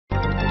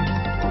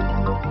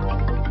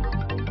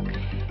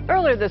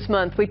Earlier this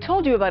month, we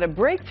told you about a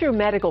breakthrough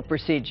medical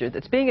procedure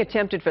that's being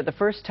attempted for the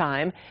first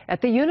time at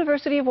the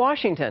University of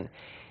Washington.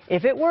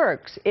 If it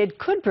works, it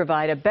could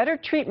provide a better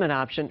treatment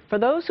option for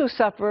those who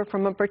suffer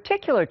from a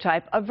particular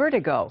type of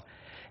vertigo.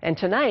 And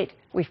tonight,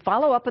 we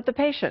follow up with the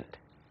patient.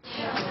 Which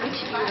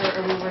ear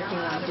are we working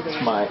on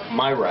today?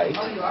 My right.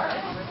 Oh, you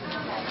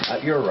are?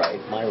 You're right,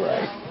 my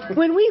right.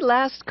 When we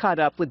last caught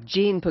up with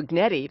Gene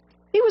Pugnetti,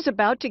 he was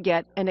about to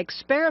get an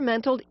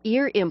experimental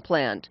ear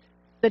implant.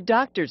 The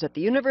doctors at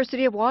the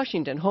University of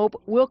Washington hope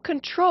will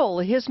control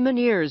his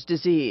Meniere's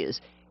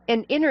disease,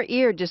 an inner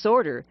ear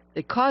disorder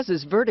that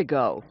causes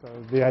vertigo.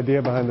 So the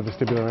idea behind the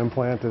vestibular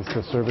implant is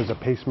to serve as a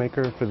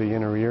pacemaker for the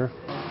inner ear.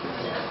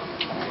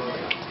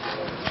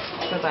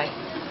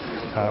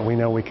 Bye-bye. We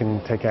know we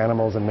can take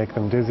animals and make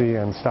them dizzy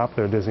and stop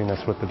their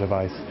dizziness with the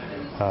device,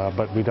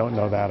 but we don't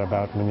know that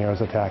about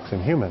Meniere's attacks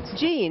in humans.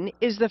 Gene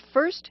is the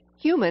first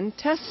human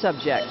test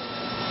subject.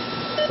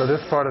 So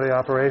this part of the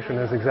operation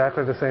is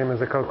exactly the same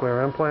as a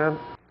cochlear implant.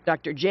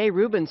 Dr.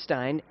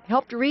 Rubinstein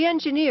helped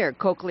re-engineer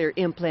cochlear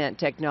implant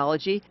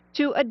technology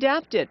to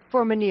adapt it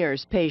for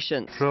Meniere's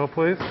patients. Drill,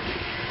 please.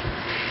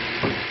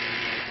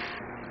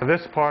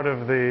 This part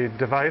of the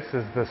device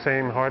is the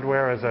same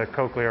hardware as a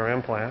cochlear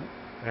implant,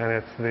 and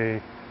it's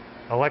the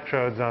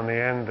electrodes on the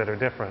end that are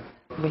different.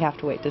 We have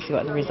to wait to see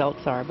what the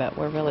results are, but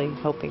we're really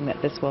hoping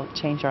that this will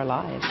change our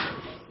lives.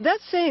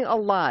 That's saying a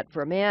lot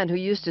for a man who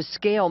used to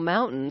scale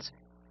mountains.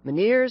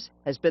 Meniere's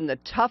has been the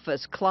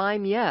toughest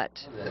climb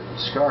yet.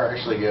 The scar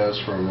actually goes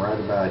from right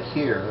about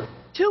here.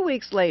 2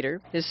 weeks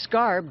later, his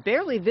scar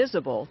barely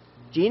visible,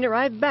 Gene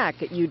arrived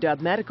back at UW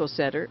Medical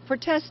Center for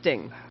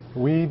testing.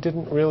 We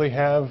didn't really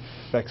have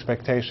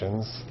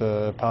expectations.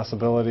 The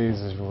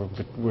possibilities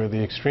where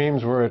the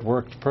extremes were it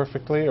worked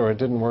perfectly or it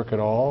didn't work at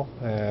all,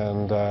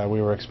 and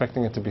we were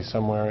expecting it to be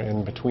somewhere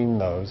in between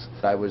those.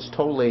 I was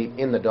totally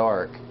in the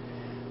dark.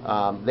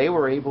 They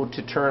were able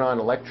to turn on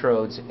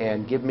electrodes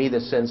and give me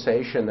the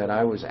sensation that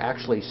I was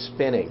actually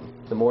spinning.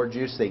 The more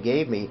juice they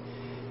gave me,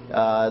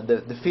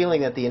 the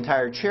feeling that the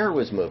entire chair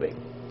was moving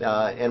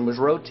and was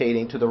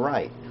rotating to the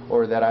right,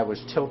 or that I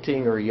was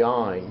tilting or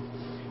yawing,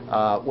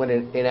 when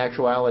in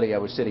actuality I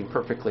was sitting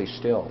perfectly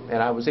still.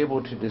 And I was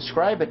able to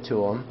describe it to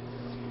them,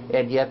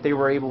 and yet they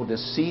were able to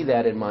see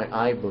that in my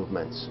eye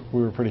movements.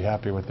 We were pretty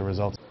happy with the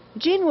results.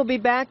 Gene will be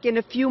back in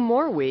a few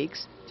more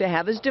weeks to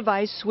have his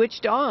device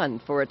switched on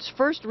for its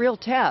first real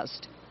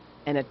test,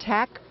 an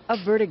attack of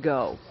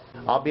vertigo.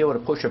 I'll be able to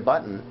push a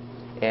button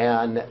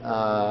and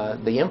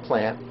the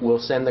implant will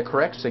send the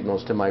correct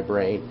signals to my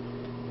brain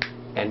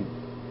and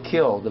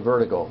kill the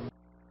vertigo.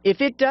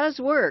 If it does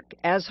work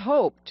as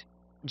hoped,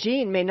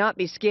 Gene may not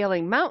be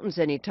scaling mountains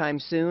anytime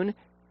soon,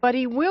 but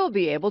he will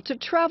be able to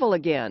travel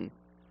again,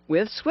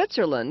 with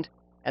Switzerland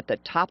at the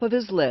top of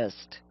his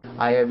list.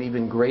 I have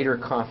even greater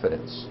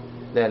confidence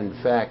that in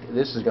fact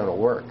this is going to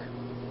work,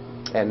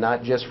 and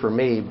not just for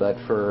me but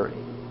for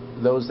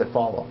those that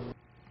follow.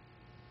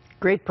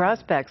 Great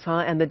prospects,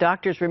 huh? And the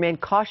doctors remain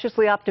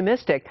cautiously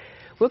optimistic.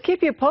 We'll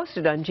keep you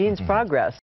posted on Gene's progress.